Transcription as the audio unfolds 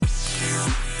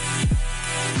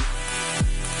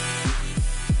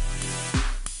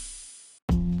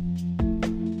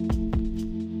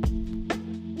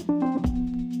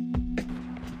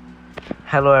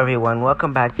Hello everyone,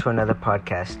 welcome back to another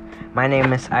podcast. My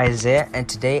name is Isaiah and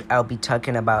today I'll be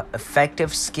talking about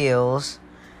effective skills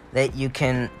that you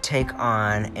can take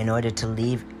on in order to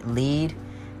lead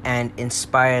and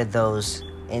inspire those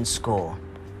in school.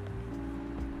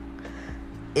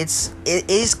 It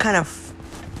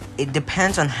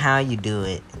depends on how you do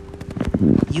it.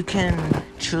 You can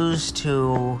choose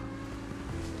to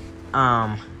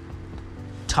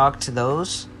talk to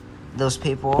those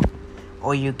people,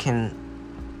 or you can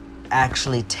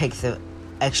actually take the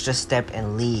extra step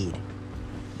and lead.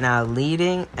 Now,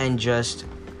 leading and just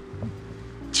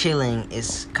chilling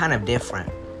is kind of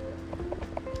different.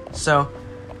 So,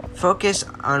 focus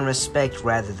on respect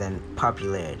rather than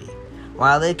popularity.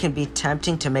 While it can be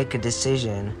tempting to make a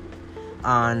decision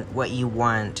on what you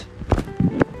want,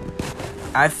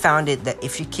 I've found it that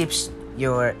if you keep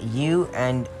you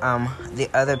and the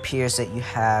other peers that you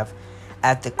have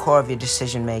at the core of your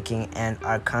decision making and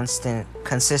are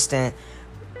consistent,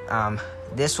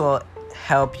 this will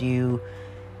help you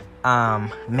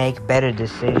make better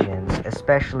decisions,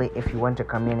 especially if you want to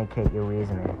communicate your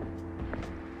reasoning.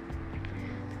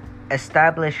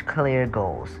 Establish clear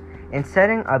goals. In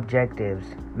setting objectives,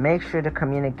 make sure to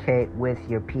communicate with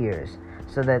your peers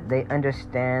so that they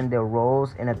understand their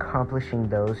roles in accomplishing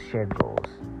those shared goals.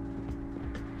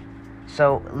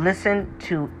 So listen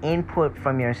to input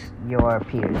from your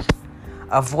peers.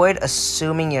 Avoid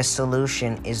assuming your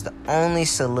solution is the only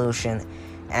solution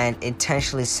and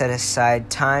intentionally set aside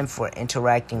time for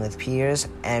interacting with peers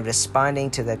and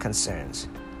responding to their concerns.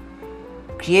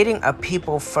 Creating a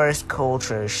people-first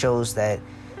culture shows that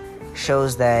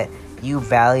you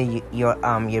value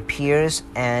your peers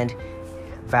and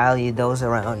value those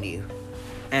around you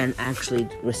and actually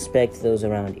respect those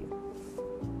around you.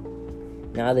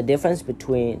 Now, the difference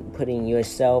between putting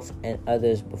yourself and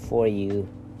others before you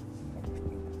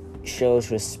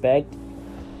shows respect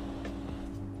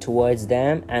towards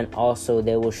them, and also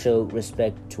they will show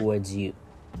respect towards you.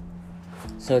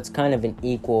 So it's kind of an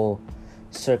equal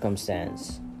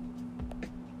circumstance.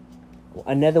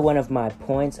 Another one of my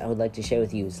points I would like to share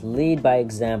with you is lead by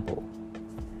example.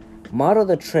 Model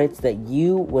the traits that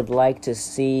you would like to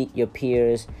see your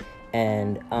peers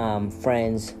and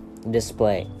friends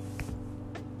display.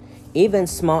 Even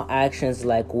small actions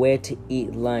like where to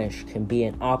eat lunch can be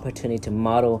an opportunity to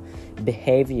model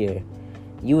behavior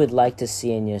you would like to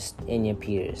see in your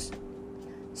peers,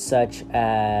 such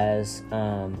as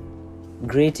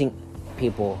greeting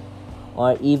people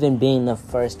or even being the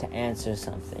first to answer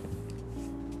something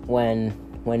when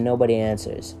nobody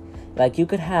answers. Like, you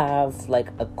could have like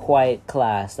a quiet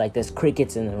class, like there's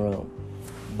crickets in the room,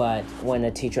 but when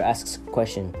a teacher asks a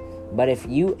question, but if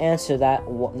you answer that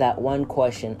one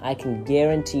question, I can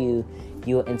guarantee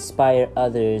you'll inspire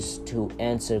others to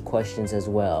answer questions as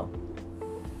well.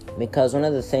 Because one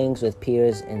of the things with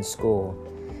peers in school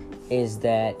is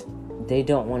that they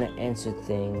don't want to answer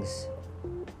things.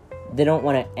 They don't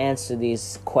want to answer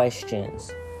these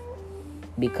questions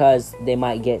because they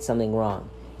might get something wrong.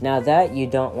 Now, that you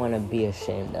don't want to be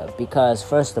ashamed of, because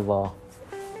first of all,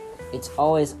 it's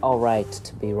always all right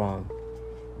to be wrong.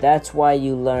 That's why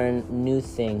you learn new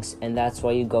things, and that's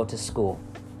why you go to school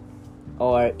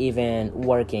or even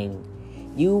working.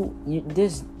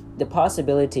 There's the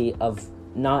possibility of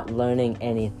not learning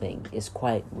anything is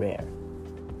quite rare.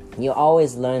 You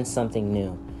always learn something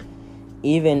new,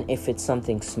 even if it's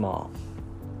something small.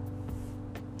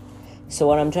 So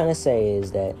what I'm trying to say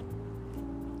is that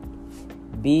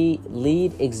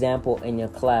lead example in your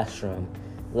classroom,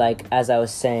 like as I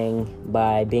was saying,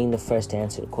 by being the first to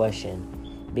answer the question.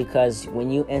 Because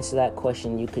when you answer that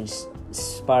question, you could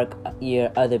spark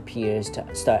your other peers to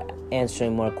start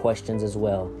answering more questions as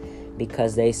well,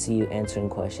 because they see you answering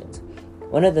questions.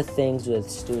 One of the things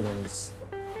with students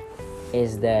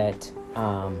is that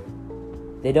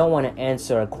they don't want to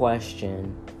answer a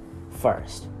question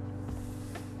first.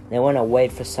 They want to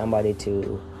wait for somebody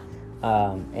to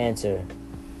answer,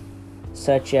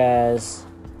 such as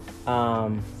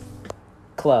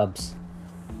clubs.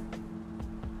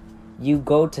 You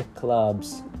go to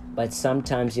clubs, but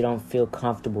sometimes you don't feel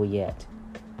comfortable yet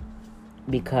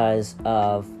because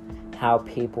of how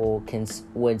people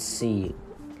would see you.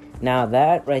 Now,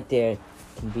 that right there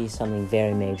can be something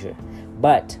very major,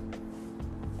 but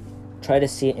try to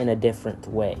see it in a different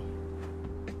way.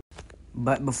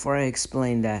 But before I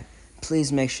explain that,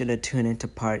 please make sure to tune into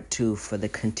part 2 for the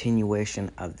continuation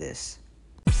of this.